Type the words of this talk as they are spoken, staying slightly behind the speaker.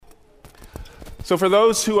So for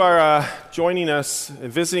those who are joining us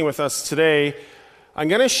and visiting with us today, I'm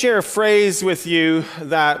going to share a phrase with you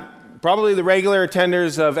that probably the regular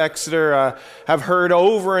attenders of Exeter have heard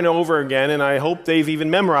over and over again, and I hope they've even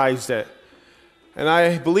memorized it. And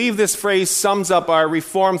I believe this phrase sums up our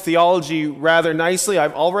Reformed theology rather nicely.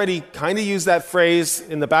 I've already kind of used that phrase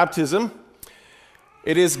in the baptism.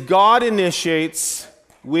 It is God initiates,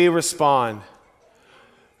 we respond.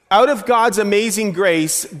 Out of God's amazing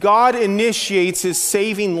grace, God initiates his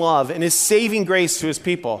saving love and his saving grace to his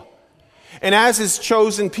people. And as his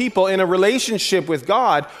chosen people in a relationship with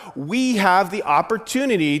God, we have the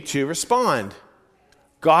opportunity to respond.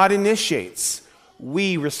 God initiates,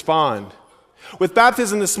 we respond. With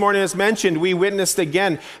baptism this morning, as mentioned, we witnessed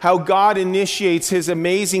again how God initiates his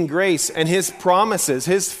amazing grace and his promises,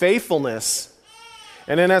 his faithfulness.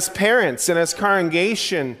 And then as parents and as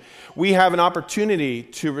congregation, we have an opportunity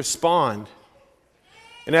to respond.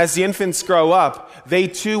 And as the infants grow up, they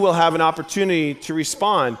too will have an opportunity to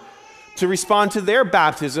respond to their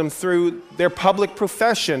baptism through their public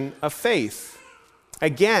profession of faith.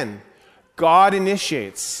 Again, God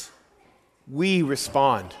initiates, we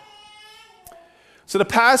respond. So the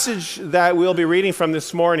passage that we'll be reading from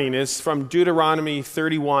this morning is from Deuteronomy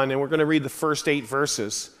 31, and we're going to read the first 8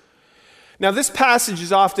 verses. Now, this passage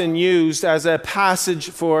is often used as a passage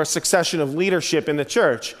for succession of leadership in the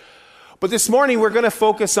church. But this morning, we're going to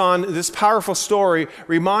focus on this powerful story,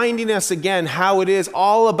 reminding us again how it is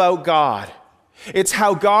all about God. It's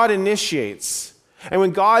how God initiates. And when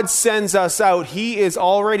God sends us out, he is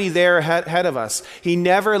already there ahead of us. He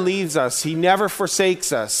never leaves us. He never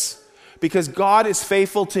forsakes us. Because God is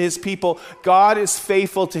faithful to his people. God is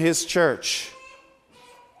faithful to his church.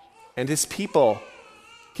 And his people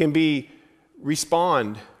can be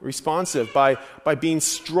responsive by being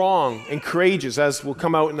strong and courageous, as will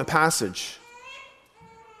come out in the passage.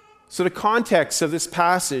 So the context of this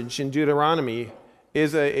passage in Deuteronomy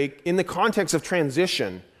is in the context of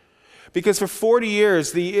transition. Because for 40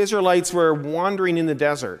 years, the Israelites were wandering in the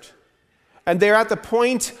desert. And they're at the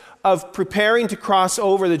point of preparing to cross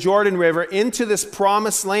over the Jordan River into this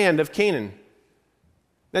promised land of Canaan.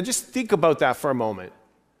 Now just think about that for a moment.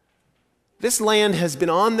 This land has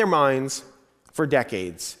been on their minds for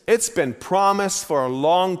decades. It's been promised for a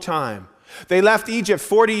long time. They left Egypt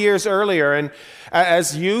 40 years earlier, and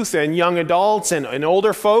as youth and young adults and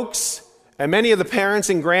older folks, and many of the parents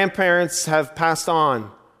and grandparents have passed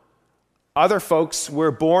on. Other folks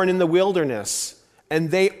were born in the wilderness,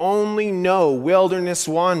 and they only know wilderness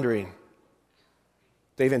wandering.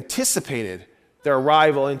 They've anticipated their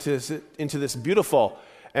arrival into this beautiful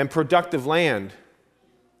and productive land.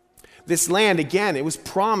 This land, again, it was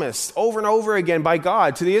promised over and over again by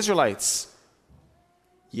God to the Israelites.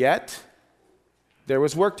 Yet, there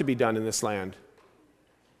was work to be done in this land.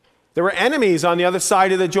 There were enemies on the other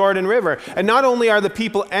side of the Jordan River. And not only are the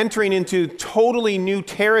people entering into totally new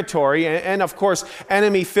territory, and of course,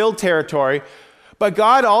 enemy-filled territory, but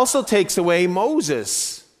God also takes away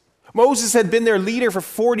Moses. Moses had been their leader for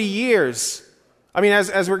 40 years. I mean,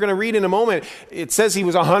 as we're going to read in a moment, it says he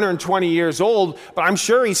was 120 years old, but I'm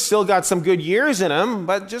sure he's still got some good years in him,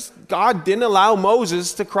 but just God didn't allow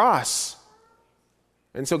Moses to cross.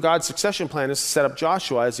 And so God's succession plan is to set up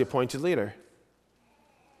Joshua as the appointed leader.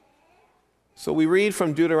 So we read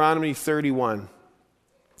from Deuteronomy 31.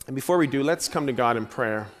 And before we do, let's come to God in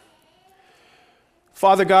prayer.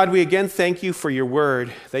 Father God, we again thank you for your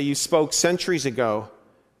word that you spoke centuries ago,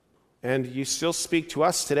 and you still speak to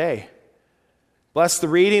us today. Bless the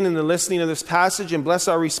reading and the listening of this passage, and bless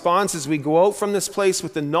our response as we go out from this place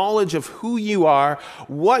with the knowledge of who you are,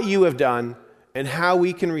 what you have done, and how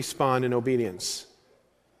we can respond in obedience.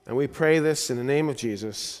 And we pray this in the name of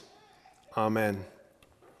Jesus. Amen.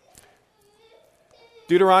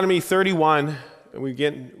 Deuteronomy 31, and we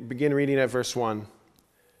begin reading at verse 1.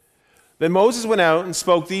 Then Moses went out and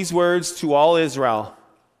spoke these words to all Israel.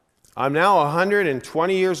 I'm now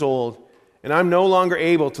 120 years old, and I'm no longer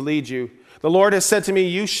able to lead you. The Lord has said to me,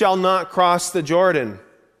 you shall not cross the Jordan.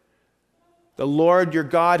 The Lord your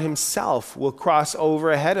God himself will cross over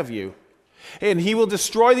ahead of you. And he will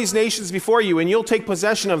destroy these nations before you, and you'll take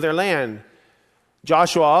possession of their land.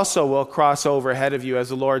 Joshua also will cross over ahead of you, as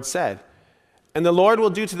the Lord said. And the Lord will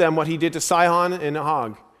do to them what he did to Sihon and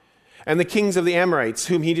Og, and the kings of the Amorites,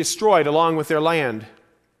 whom he destroyed along with their land.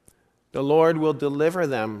 The Lord will deliver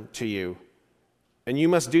them to you, and you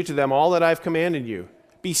must do to them all that I've commanded you.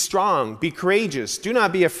 Be strong, be courageous. Do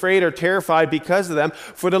not be afraid or terrified because of them,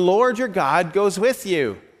 for the Lord your God goes with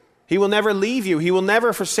you. He will never leave you. He will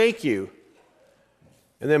never forsake you.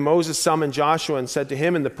 And then Moses summoned Joshua and said to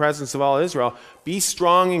him in the presence of all Israel, "Be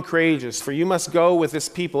strong and courageous, for you must go with this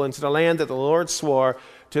people into the land that the Lord swore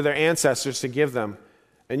to their ancestors to give them.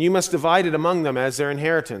 And you must divide it among them as their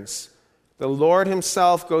inheritance. The Lord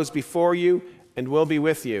himself goes before you and will be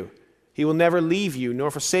with you. He will never leave you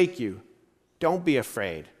nor forsake you. Don't be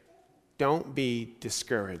afraid. Don't be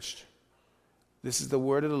discouraged." This is the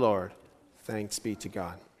word of the Lord. Thanks be to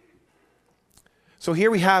God. So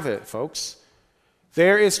here we have it, folks.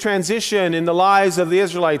 There is transition in the lives of the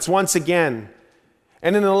Israelites once again,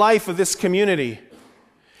 and in the life of this community.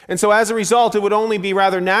 And so as a result, it would only be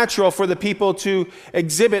rather natural for the people to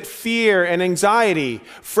exhibit fear and anxiety.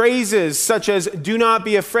 Phrases such as "do not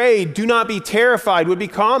be afraid," "do not be terrified" would be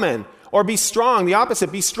common. Or "be strong," the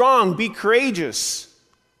opposite, "be strong," "be courageous."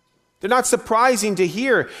 They're not surprising to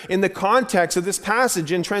hear in the context of this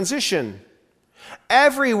passage in transition.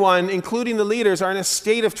 Everyone, including the leaders, are in a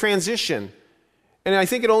state of transition. And I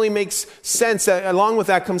think it only makes sense that along with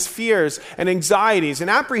that comes fears and anxieties and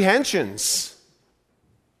apprehensions.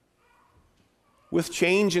 With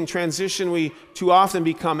change and transition, we too often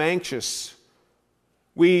become anxious.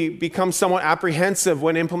 We become somewhat apprehensive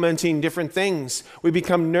when implementing different things. We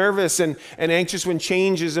become nervous and anxious when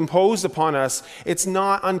change is imposed upon us. It's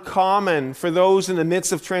not uncommon for those in the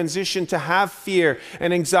midst of transition to have fear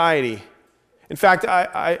and anxiety. In fact,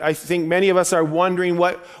 I think many of us are wondering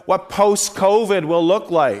what post-COVID will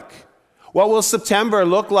look like. What will September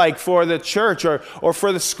look like for the church or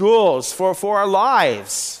for the schools, for our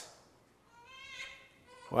lives?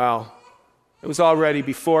 Well, it was already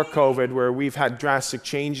before COVID where we've had drastic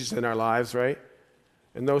changes in our lives, right?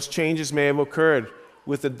 And those changes may have occurred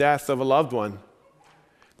with the death of a loved one.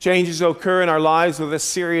 Changes occur in our lives with a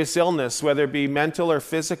serious illness, whether it be mental or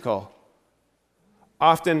physical.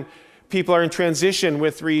 Often, people are in transition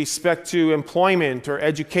with respect to employment or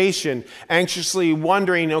education, anxiously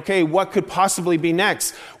wondering, okay, what could possibly be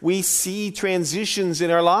next? We see transitions in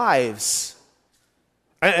our lives.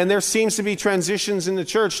 And there seems to be transitions in the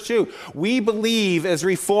church too. We believe as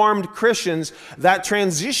Reformed Christians that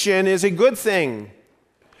transition is a good thing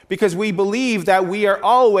because we believe that we are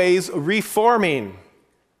always reforming.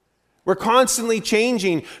 We're constantly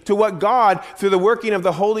changing to what God, through the working of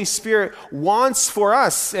the Holy Spirit, wants for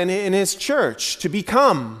us and in His church to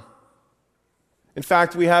become. In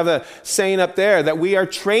fact, we have a saying up there that we are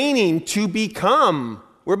training to become.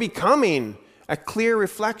 We're becoming a clear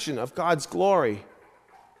reflection of God's glory.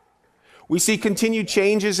 We see continued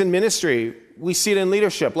changes in ministry. We see it in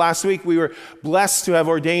leadership. Last week, we were blessed to have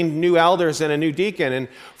ordained new elders and a new deacon. And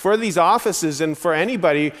for these offices and for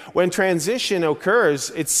anybody, when transition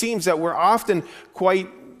occurs, it seems that we're often quite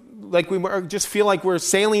like we just feel like we're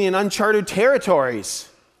sailing in uncharted territories.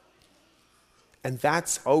 And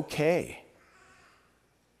that's okay.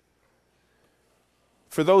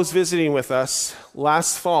 For those visiting with us,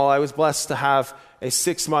 last fall, I was blessed to have a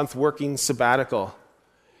 6-month working sabbatical.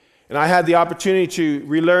 And I had the opportunity to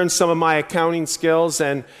relearn some of my accounting skills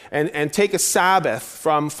and take a Sabbath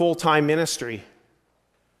from full-time ministry.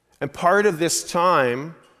 And part of this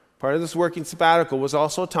time, part of this working sabbatical was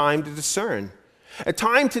also a time to discern. A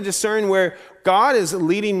time to discern where God is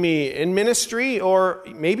leading me in ministry or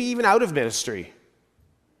maybe even out of ministry.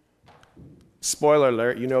 Spoiler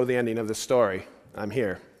alert, you know the ending of the story. I'm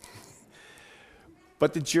here.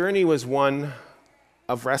 But the journey was one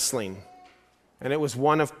of wrestling. And it was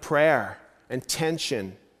one of prayer and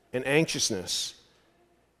tension and anxiousness.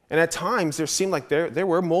 And at times, there seemed like there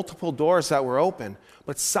were multiple doors that were open.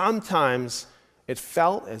 But sometimes, it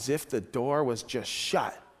felt as if the door was just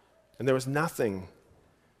shut. And there was nothing.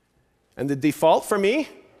 And the default for me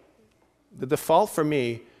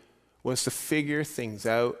was to figure things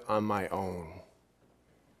out on my own.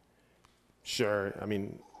 Sure,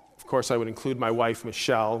 of course, I would include my wife,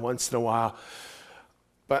 Michelle, once in a while.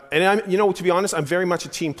 To be honest, I'm very much a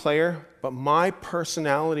team player, but my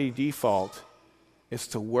personality default is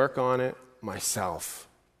to work on it myself.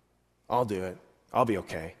 I'll do it. I'll be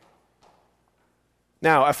okay.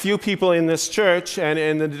 Now, a few people in this church and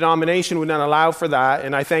in the denomination would not allow for that,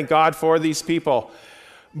 and I thank God for these people.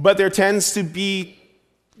 But where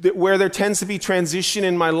there tends to be transition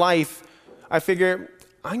in my life, I figure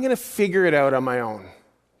I'm going to figure it out on my own.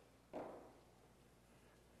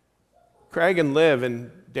 Craig and Liv and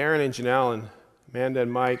Darren and Janelle and Amanda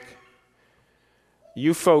and Mike,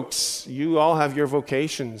 you folks, you all have your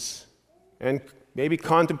vocations and maybe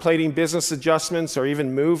contemplating business adjustments or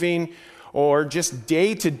even moving or just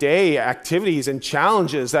day-to-day activities and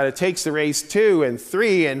challenges that it takes to raise 2 and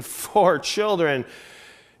 3 and 4 children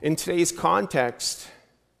in today's context.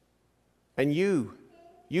 And you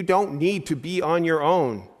don't need to be on your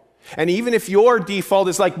own. And even if your default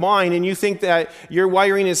is like mine and you think that your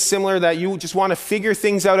wiring is similar, that you just want to figure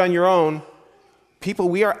things out on your own, people,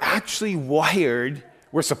 we are actually wired,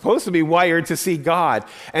 we're supposed to be wired to see God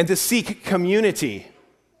and to seek community.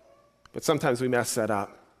 But sometimes we mess that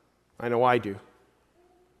up. I know I do.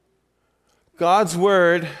 God's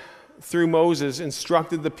word through Moses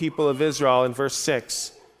instructed the people of Israel in verse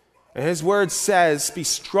 6. And his word says, be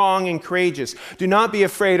strong and courageous. Do not be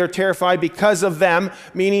afraid or terrified because of them,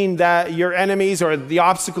 meaning that your enemies or the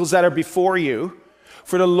obstacles that are before you.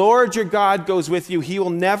 For the Lord your God goes with you. He will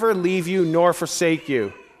never leave you nor forsake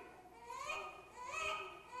you.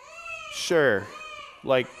 Sure,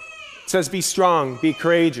 like it says, be strong, be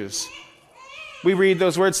courageous. We read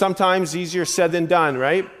those words sometimes easier said than done,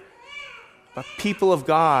 right? But people of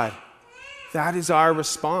God, that is our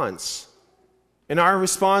response. And our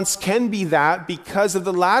response can be that because of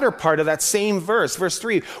the latter part of that same verse, verse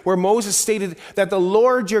 3, where Moses stated that the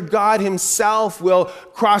Lord your God himself will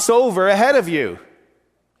cross over ahead of you.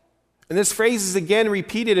 And this phrase is again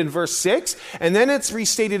repeated in verse 6, and then it's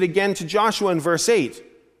restated again to Joshua in verse 8.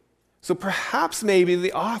 So perhaps maybe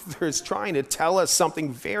the author is trying to tell us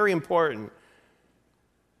something very important.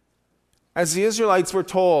 As the Israelites were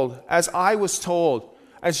told, as I was told,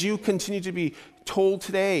 as you continue to be told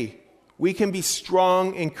today, we can be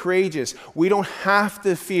strong and courageous. We don't have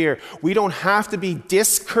to fear. We don't have to be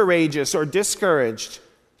discourageous or discouraged.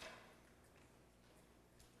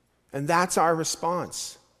 And that's our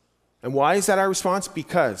response. And why is that our response?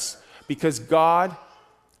 Because God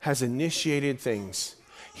has initiated things.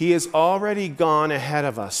 He has already gone ahead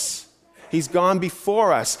of us. He's gone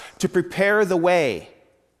before us to prepare the way.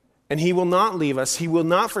 And he will not leave us. He will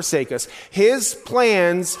not forsake us. His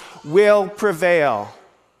plans will prevail.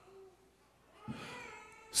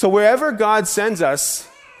 So wherever God sends us,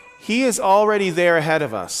 he is already there ahead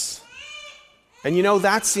of us. And you know,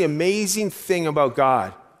 that's the amazing thing about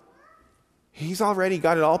God. He's already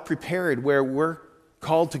got it all prepared where we're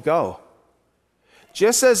called to go.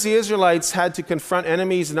 Just as the Israelites had to confront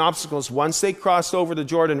enemies and obstacles once they crossed over the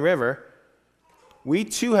Jordan River, we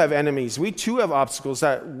too have enemies. We too have obstacles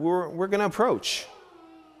that we're going to approach,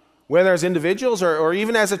 whether as individuals or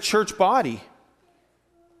even as a church body.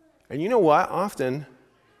 And you know what? Often,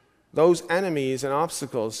 those enemies and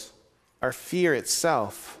obstacles are fear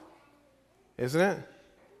itself, isn't it? I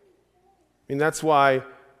mean, that's why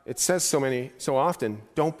it says so often,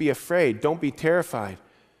 don't be afraid, don't be terrified.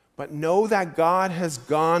 But know that God has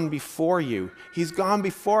gone before you. He's gone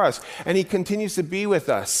before us, and he continues to be with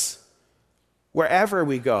us wherever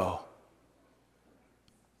we go.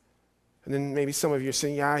 And then maybe some of you are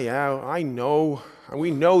saying, yeah, I know,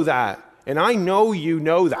 we know that. And I know you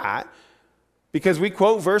know that because we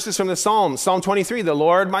quote verses from the Psalms. Psalm 23, the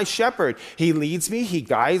Lord my shepherd, he leads me, he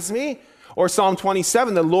guides me. Or Psalm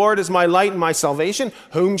 27, the Lord is my light and my salvation,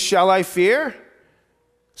 whom shall I fear?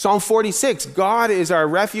 Psalm 46, God is our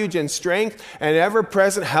refuge and strength and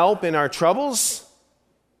ever-present help in our troubles.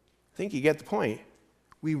 I think you get the point.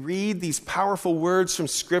 We read these powerful words from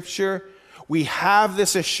Scripture. We have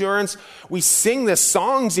this assurance. We sing the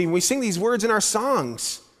songs, even. We sing these words in our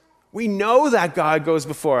songs. We know that God goes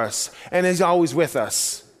before us and is always with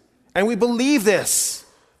us. And we believe this.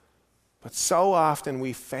 But so often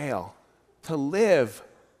we fail to live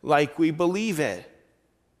like we believe it.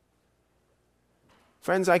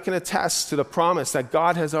 Friends, I can attest to the promise that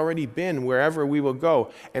God has already been wherever we will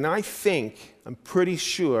go. And I'm pretty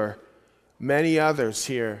sure, many others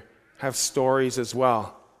here have stories as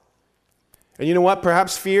well. And you know what?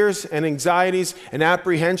 Perhaps fears and anxieties and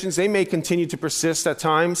apprehensions, they may continue to persist at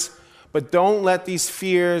times, but don't let these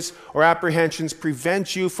fears or apprehensions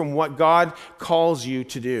prevent you from what God calls you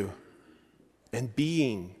to do and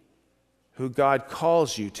being who God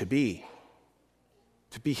calls you to be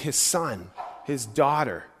his son, his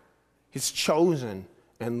daughter, his chosen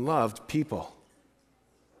and loved people.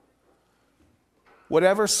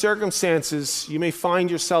 Whatever circumstances you may find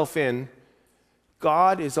yourself in,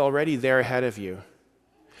 God is already there ahead of you.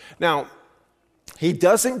 Now, he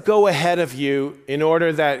doesn't go ahead of you in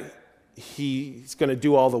order that he's going to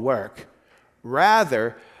do all the work.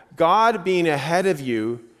 Rather, God being ahead of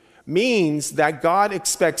you means that God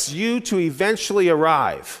expects you to eventually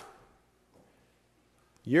arrive.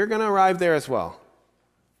 You're going to arrive there as well.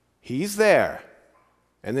 He's there.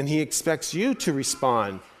 And then he expects you to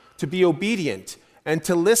respond, to be obedient, and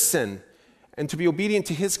to listen, and to be obedient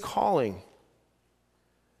to his calling.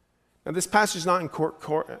 Now, this passage is not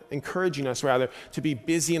encouraging us, rather, to be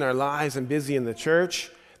busy in our lives and busy in the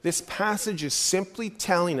church. This passage is simply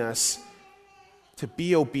telling us to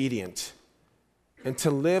be obedient and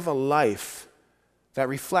to live a life that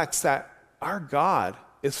reflects that our God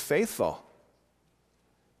is faithful.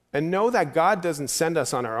 And know that God doesn't send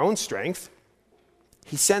us on our own strength.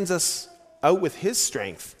 He sends us out with his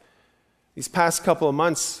strength. These past couple of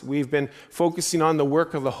months, we've been focusing on the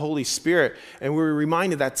work of the Holy Spirit, and we were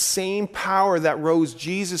reminded that same power that rose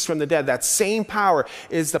Jesus from the dead, that same power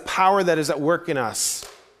is the power that is at work in us.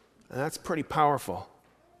 And that's pretty powerful.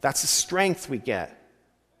 That's the strength we get.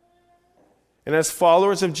 And as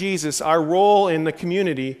followers of Jesus, our role in the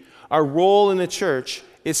community, our role in the church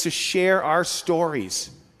is to share our stories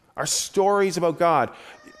about God.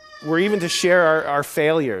 We're even to share our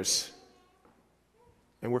failures.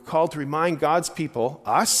 And we're called to remind God's people,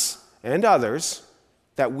 us and others,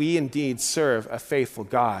 that we indeed serve a faithful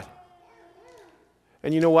God.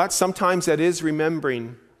 And you know what? Sometimes that is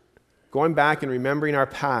going back and remembering our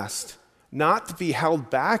past, not to be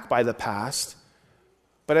held back by the past,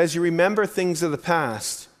 but as you remember things of the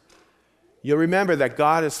past, you'll remember that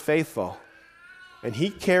God is faithful, and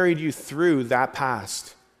he carried you through that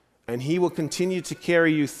past, and he will continue to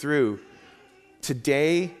carry you through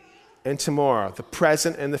today and tomorrow, the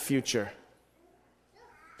present and the future.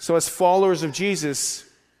 So as followers of Jesus,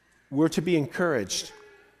 we're to be encouraged.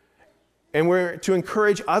 And we're to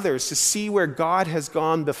encourage others to see where God has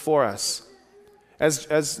gone before us.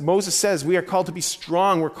 As Moses says, we are called to be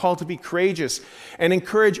strong, we're called to be courageous, and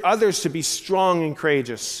encourage others to be strong and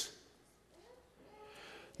courageous.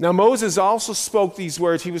 Now Moses also spoke these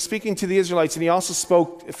words. He was speaking to the Israelites, and he also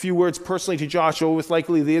spoke a few words personally to Joshua, with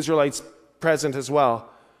likely the Israelites present as well.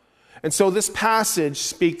 And so this passage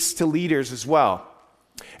speaks to leaders as well.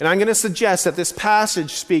 And I'm going to suggest that this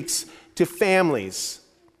passage speaks to families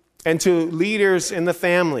and to leaders in the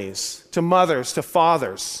families, to mothers, to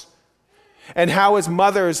fathers. And how as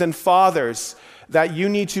mothers and fathers that you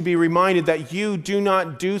need to be reminded that you do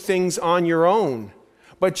not do things on your own,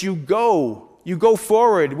 but you go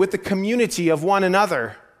forward with the community of one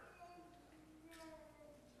another.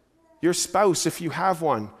 Your spouse, if you have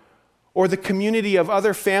one, or the community of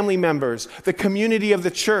other family members, the community of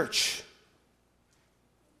the church.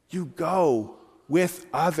 You go with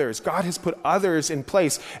others. God has put others in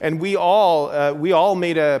place. And we all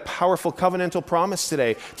made a powerful covenantal promise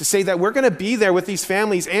today to say that we're going to be there with these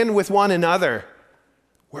families and with one another.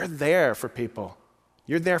 We're there for people.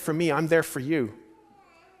 You're there for me. I'm there for you.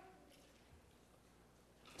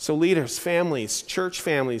 So leaders, families, church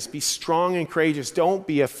families, be strong and courageous. Don't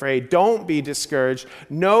be afraid. Don't be discouraged.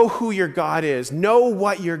 Know who your God is. Know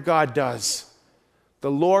what your God does. The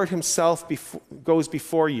Lord himself goes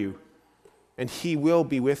before you, and he will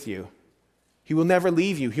be with you. He will never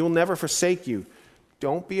leave you. He will never forsake you.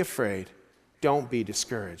 Don't be afraid. Don't be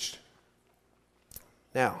discouraged.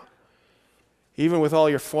 Now, even with all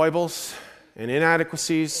your foibles and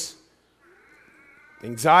inadequacies,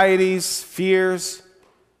 anxieties, fears,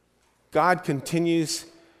 God continues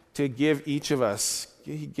to give each of us,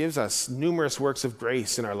 he gives us numerous works of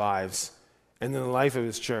grace in our lives and in the life of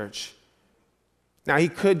his church. Now, he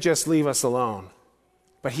could just leave us alone,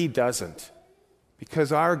 but he doesn't,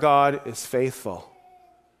 because our God is faithful.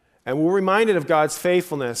 And we're reminded of God's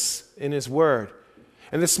faithfulness in his word.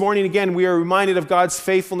 And this morning, again, we are reminded of God's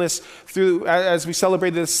faithfulness through as we celebrate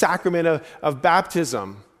the sacrament of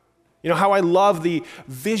baptism. You know how I love the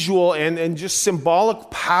visual and just symbolic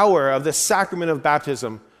power of the sacrament of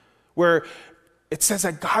baptism, where it says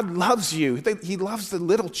that God loves you. He loves the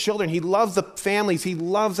little children. He loves the families. He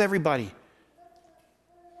loves everybody.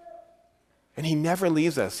 And he never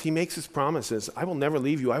leaves us. He makes his promises. I will never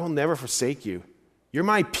leave you. I will never forsake you. You're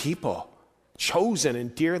my people, chosen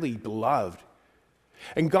and dearly beloved.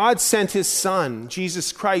 And God sent his son,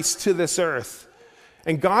 Jesus Christ, to this earth.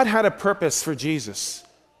 And God had a purpose for Jesus.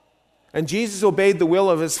 And Jesus obeyed the will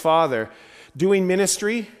of his Father, doing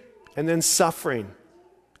ministry and then suffering,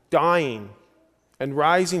 dying, and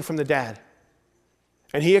rising from the dead.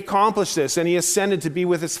 And he accomplished this, and he ascended to be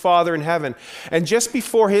with his Father in heaven. And just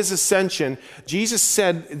before his ascension, Jesus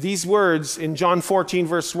said these words in John 14,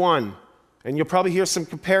 verse 1. And you'll probably hear some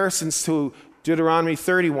comparisons to Deuteronomy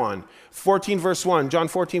 31. 14, verse 1, John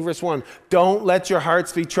 14, verse 1. Don't let your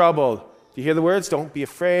hearts be troubled. Do you hear the words? Don't be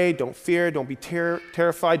afraid, don't fear, don't be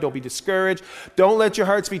terrified, don't be discouraged. Don't let your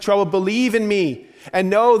hearts be troubled. Believe in me and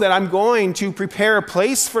know that I'm going to prepare a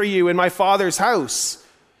place for you in my Father's house.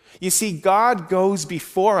 You see, God goes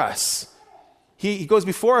before us. He goes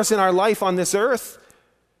before us in our life on this earth.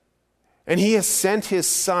 And he has sent his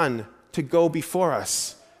Son to go before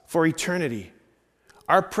us for eternity.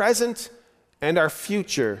 Our present and our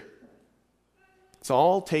future, it's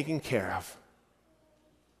all taken care of.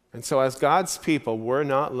 And so as God's people, we're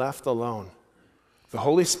not left alone. The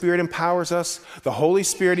Holy Spirit empowers us. The Holy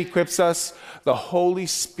Spirit equips us. The Holy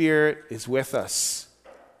Spirit is with us.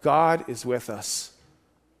 God is with us.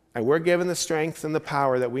 And we're given the strength and the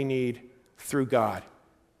power that we need through God.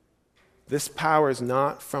 This power is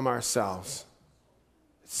not from ourselves.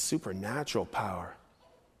 It's supernatural power.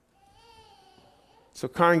 So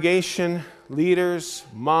congregation, leaders,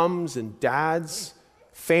 moms and dads,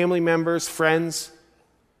 family members, friends,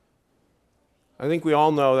 I think we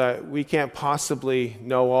all know that we can't possibly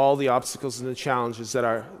know all the obstacles and the challenges that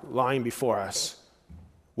are lying before us.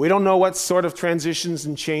 We don't know what sort of transitions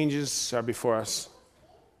and changes are before us.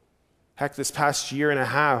 Heck, this past year and a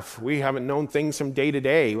half, we haven't known things from day to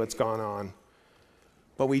day, what's gone on.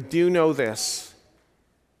 But we do know this.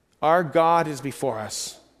 Our God is before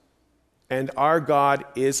us, and our God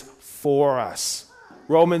is for us.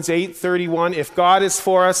 Romans 8:31, if God is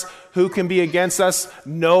for us, who can be against us?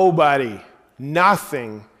 Nobody.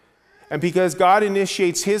 Nothing. And because God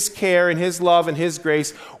initiates his care and his love and his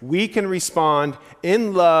grace, we can respond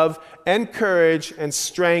in love and courage and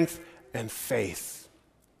strength and faith.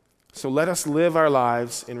 So let us live our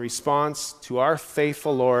lives in response to our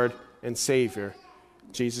faithful Lord and Savior,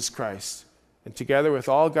 Jesus Christ. And together with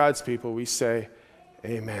all God's people, we say,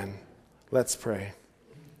 amen. Let's pray.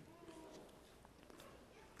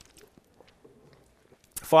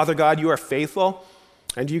 Father God, you are faithful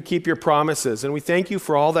and you keep your promises. And we thank you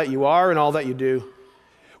for all that you are and all that you do.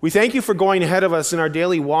 We thank you for going ahead of us in our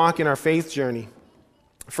daily walk in our faith journey,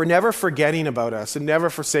 for never forgetting about us and never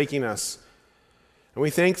forsaking us. And we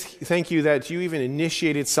thank you that you even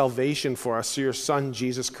initiated salvation for us through your Son,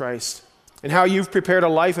 Jesus Christ, and how you've prepared a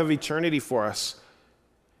life of eternity for us.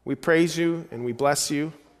 We praise you and we bless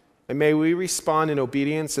you, and may we respond in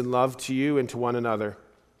obedience and love to you and to one another.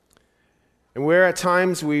 And where at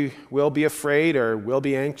times we will be afraid or will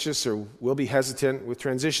be anxious or will be hesitant with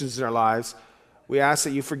transitions in our lives, we ask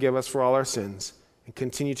that you forgive us for all our sins and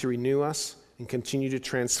continue to renew us and continue to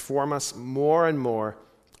transform us more and more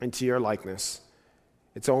into your likeness.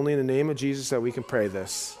 It's only in the name of Jesus that we can pray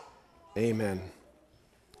this. Amen.